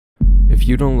If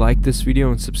you don't like this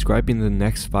video and subscribe in the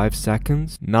next 5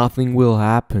 seconds, nothing will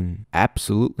happen.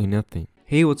 Absolutely nothing.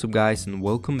 Hey, what's up guys, and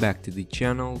welcome back to the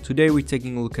channel. Today we're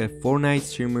taking a look at Fortnite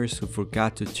streamers who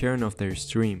forgot to turn off their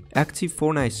stream. Active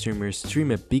Fortnite streamers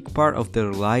stream a big part of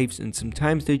their lives, and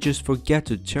sometimes they just forget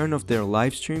to turn off their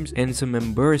live streams, and some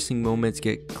embarrassing moments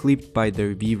get clipped by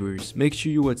their viewers. Make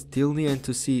sure you watch till the end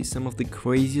to see some of the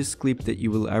craziest clips that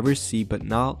you will ever see, but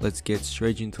now let's get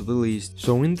straight into the list.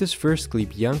 So in this first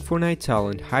clip, young Fortnite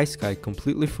talent High Sky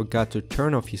completely forgot to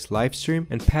turn off his live stream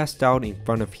and passed out in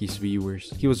front of his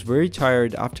viewers. He was very tired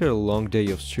after a long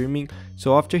day of streaming,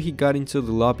 so after he got into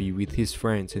the lobby with his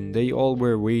friends and they all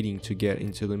were waiting to get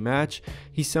into the match,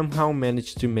 he somehow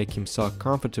managed to make himself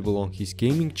comfortable on his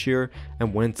gaming chair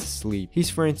and went to sleep. His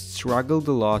friends struggled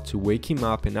a lot to wake him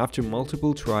up, and after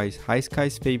multiple tries, High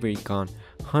Sky's favorite gun,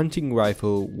 hunting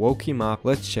rifle, woke him up.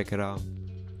 Let's check it out.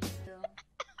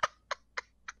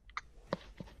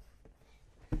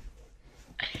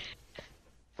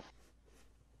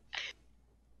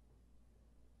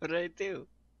 What did I do?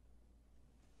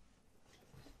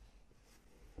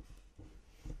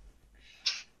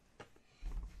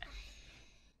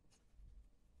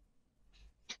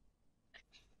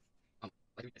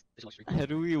 How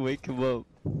do we wake him up?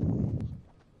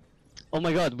 Oh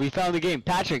my god, we found the game.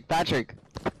 Patrick!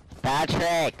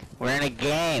 We're in a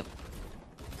game!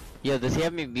 Yo, does he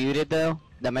have me muted though?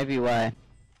 That might be why.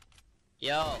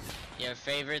 Yo, your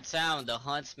favorite sound, the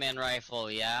Huntsman rifle,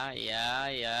 yeah.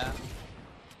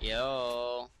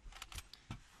 Yo.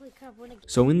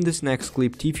 So in this next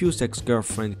clip, Tfue's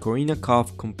ex-girlfriend Corina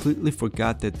Koff completely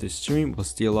forgot that the stream was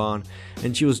still on,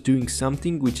 and she was doing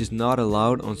something which is not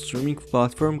allowed on streaming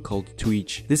platform called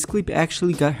Twitch. This clip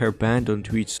actually got her banned on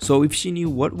Twitch, so if she knew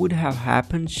what would have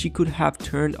happened, she could have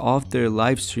turned off their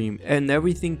live stream and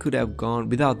everything could have gone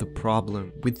without the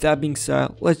problem. With that being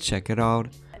said, let's check it out.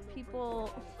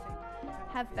 People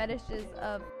have fetishes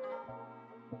of,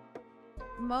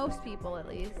 most people at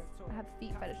least have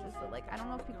feet fetishes, so like I don't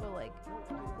know if people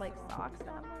like socks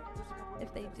that much.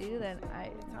 If they do, then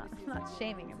I'm not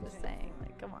shaming, I'm just saying,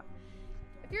 like, come on,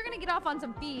 if you're gonna get off on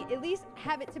some feet, at least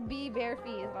have it to be bare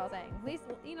feet is what I'm saying. At least,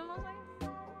 you know what I'm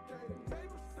saying?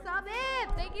 Sub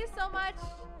it! Thank you so much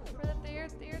for the tier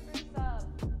 3 sub.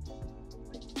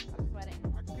 I'm sweating.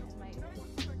 It's my birthday.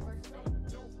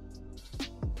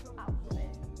 Outfit.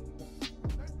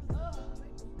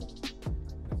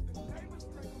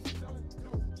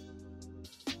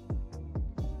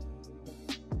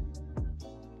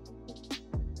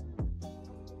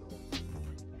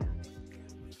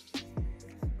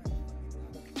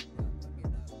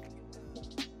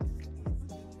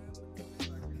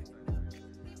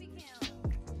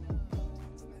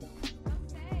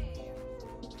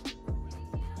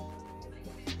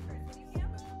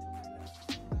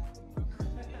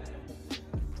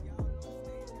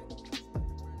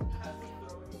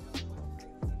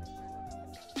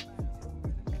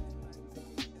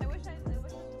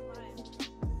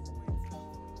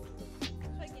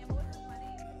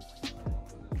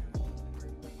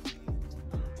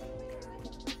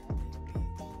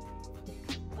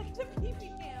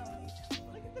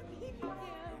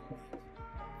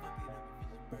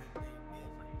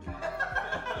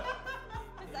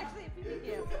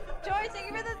 George, thank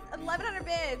you for the 1100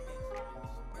 bits.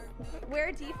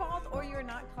 Wear default or you're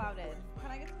not clouded.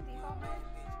 Can I get some default merch?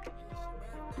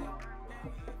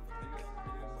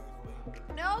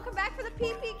 No, come back for the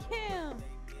PP cam.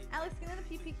 Alex, get in the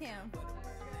PP cam.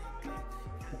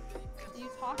 You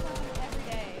talk about it every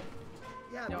day.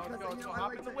 Yeah, yo,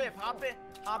 hop in the whip. Hop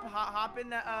in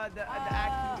the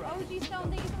act. OG Stone,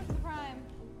 thank you so much for the prime.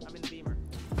 I'm in the beamer.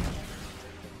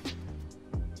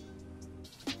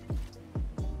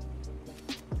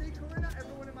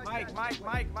 Mike,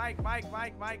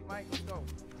 let's go.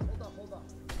 Hold on.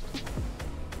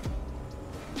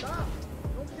 Stop!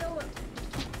 Don't kill him!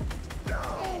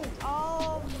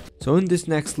 No! So in this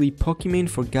next clip, Pokimane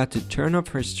forgot to turn off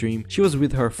her stream. She was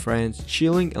with her friends,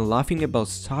 chilling and laughing about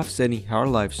stuff setting her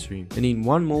live stream. And in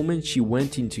one moment, she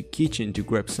went into kitchen to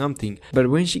grab something, but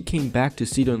when she came back to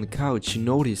sit on the couch, she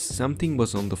noticed something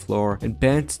was on the floor and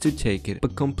bent to take it,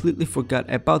 but completely forgot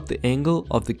about the angle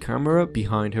of the camera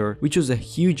behind her, which was a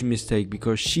huge mistake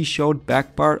because she showed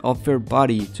back part of her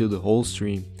body to the whole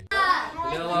stream.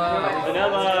 Vanilla!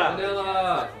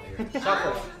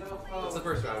 Chocolate. That's the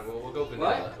first round. We'll go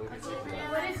vanilla.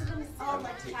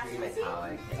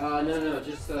 No,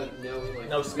 just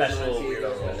no special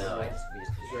weirdo. No, just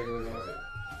regular music.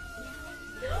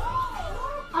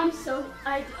 I'm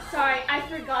sorry, I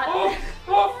forgot.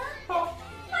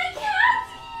 My cat!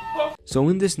 So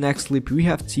in this next clip we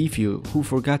have Tfue, who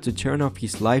forgot to turn off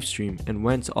his live stream and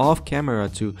went off camera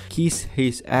to kiss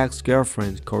his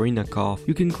ex-girlfriend Corina Koff.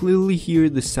 You can clearly hear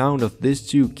the sound of these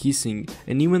two kissing,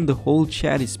 and even the whole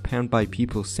chat is spammed by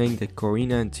people saying that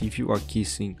Corina and Tfue are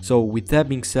kissing. So with that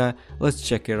being said, let's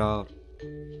check it out.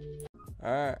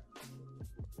 Alright.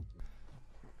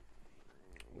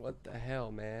 What the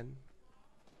hell, man?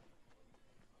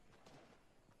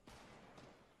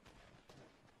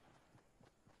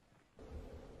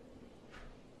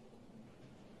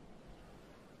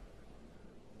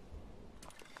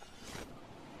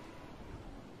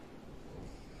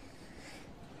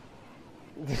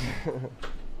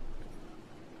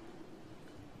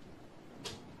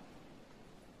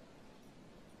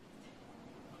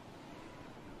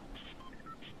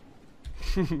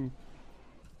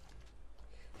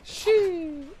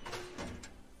 Shit.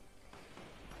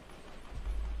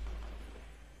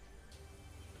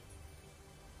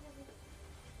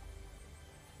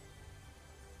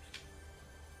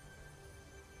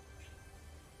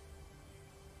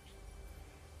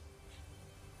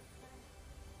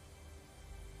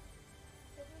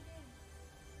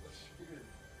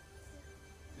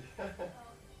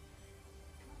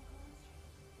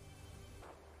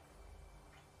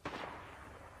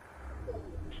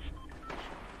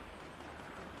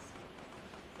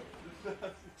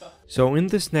 So in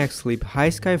this next clip,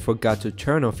 Highsky forgot to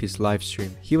turn off his live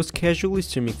stream. He was casually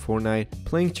streaming Fortnite,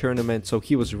 playing tournaments, so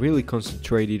he was really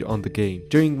concentrated on the game.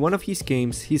 During one of his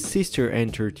games, his sister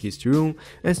entered his room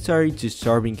and started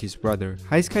disturbing his brother.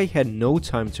 Highsky had no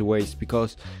time to waste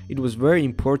because it was a very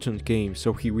important game,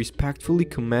 so he respectfully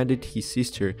commanded his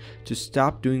sister to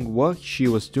stop doing what she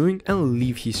was doing and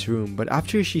leave his room. But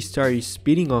after she started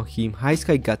spitting on him,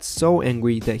 Highsky got so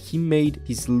angry that he made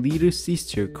his little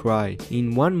sister cry.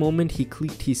 In one moment, he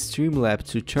clicked his Streamlabs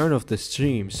to turn off the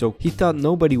stream, so he thought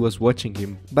nobody was watching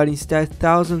him, but instead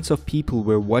thousands of people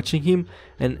were watching him,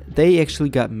 and they actually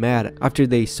got mad after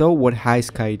they saw what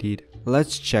Highsky did.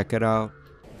 Let's check it out.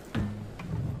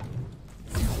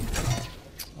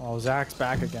 Oh, Zach's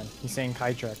back again. He's saying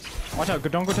kite tricks. Watch out!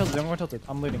 Don't go tilted. Don't go tilted.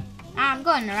 I'm leading. I'm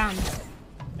going around.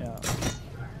 Yeah.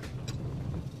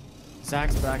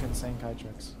 Zach's back and saying kite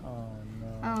tricks. Oh no.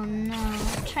 Oh no.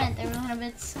 Trent, everyone a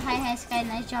bit. Hi Sky,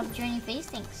 nice job joining face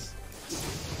things.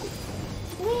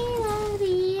 We love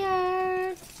the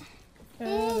earth. It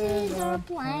is our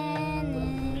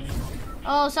planet.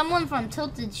 Oh, someone from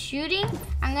Tilted shooting?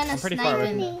 I'm gonna snipe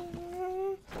him.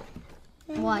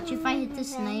 Watch, if I hit the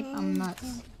snipe, I'm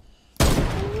nuts.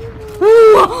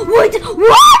 What? What?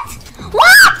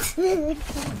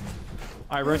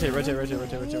 Alright, rotate.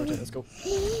 Let's go.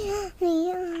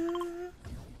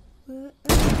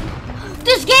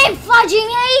 This game fudging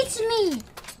hates me!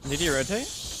 Did you rotate?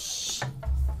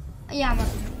 Yeah, I'm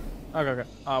Okay.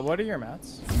 What are your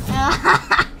mats?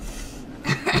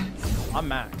 I'm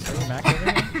max. Are you max over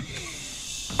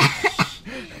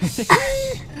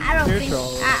here?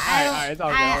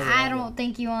 I don't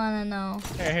think you wanna know.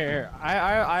 Here.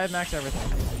 I have max everything.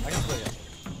 I can split it.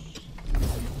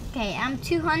 Okay, I'm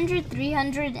 200,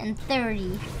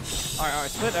 330. Alright,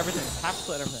 split everything. Half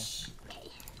split everything.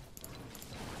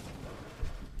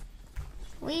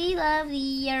 We love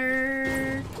the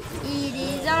earth. It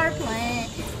is our planet.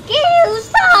 Can you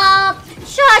stop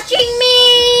touching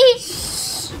me?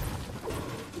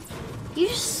 You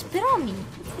just spit on me.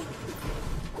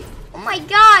 Oh my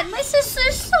god, my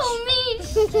sister's so mean.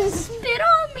 She just spit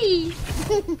on me.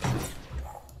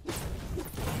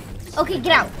 Okay,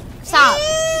 get out. Stop.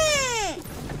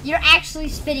 You're actually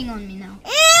spitting on me now.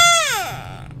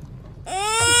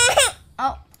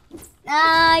 Oh.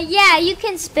 Yeah, you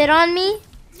can spit on me.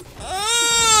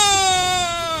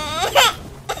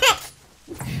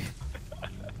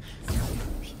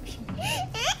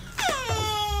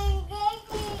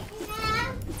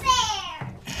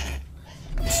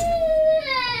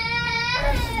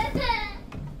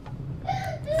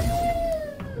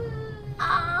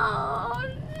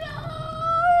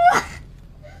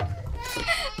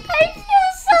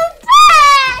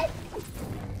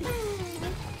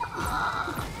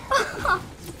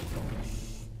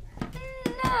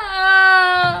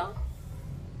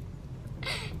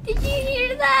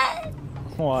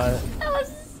 What? That was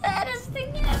the saddest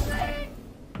thing ever.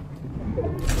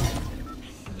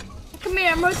 Come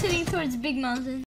here, I'm rotating towards Big Mountain.